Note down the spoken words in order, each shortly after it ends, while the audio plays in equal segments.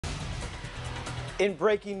In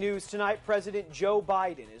breaking news tonight, President Joe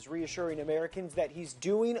Biden is reassuring Americans that he's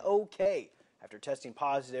doing okay after testing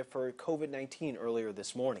positive for COVID-19 earlier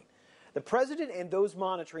this morning. The president and those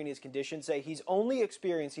monitoring his condition say he's only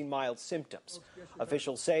experiencing mild symptoms.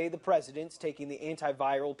 Officials say the president's taking the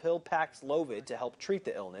antiviral pill Paxlovid to help treat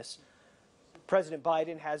the illness. President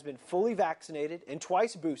Biden has been fully vaccinated and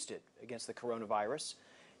twice boosted against the coronavirus.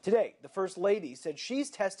 Today, the First Lady said she's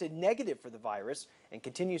tested negative for the virus and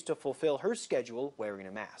continues to fulfill her schedule wearing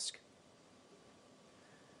a mask.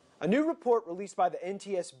 A new report released by the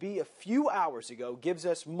NTSB a few hours ago gives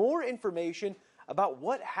us more information about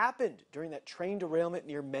what happened during that train derailment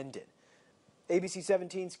near Mendon. ABC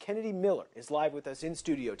 17's Kennedy Miller is live with us in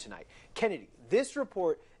studio tonight. Kennedy, this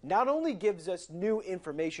report not only gives us new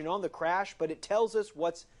information on the crash, but it tells us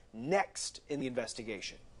what's next in the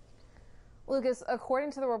investigation. Lucas,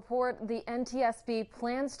 according to the report, the NTSB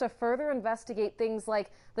plans to further investigate things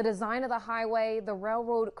like the design of the highway, the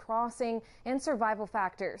railroad crossing, and survival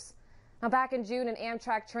factors. Now, back in June, an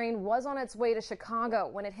Amtrak train was on its way to Chicago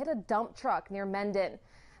when it hit a dump truck near Mendon.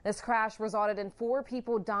 This crash resulted in 4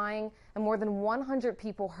 people dying and more than 100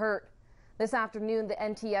 people hurt. This afternoon, the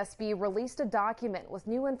NTSB released a document with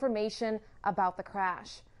new information about the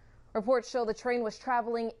crash. Reports show the train was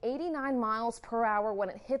traveling 89 miles per hour when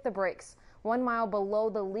it hit the brakes, 1 mile below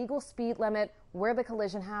the legal speed limit where the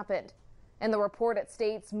collision happened. In the report, it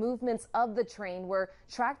states movements of the train were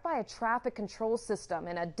tracked by a traffic control system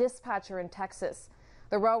and a dispatcher in Texas.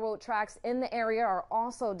 The railroad tracks in the area are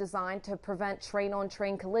also designed to prevent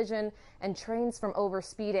train-on-train collision and trains from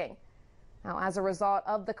overspeeding. Now, as a result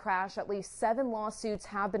of the crash, at least 7 lawsuits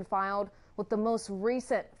have been filed, with the most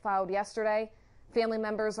recent filed yesterday. Family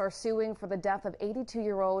members are suing for the death of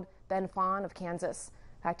 82-year-old Ben Fawn of Kansas.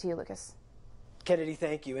 Back to you, Lucas. Kennedy,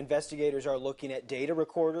 thank you. Investigators are looking at data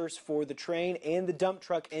recorders for the train and the dump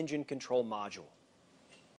truck engine control module.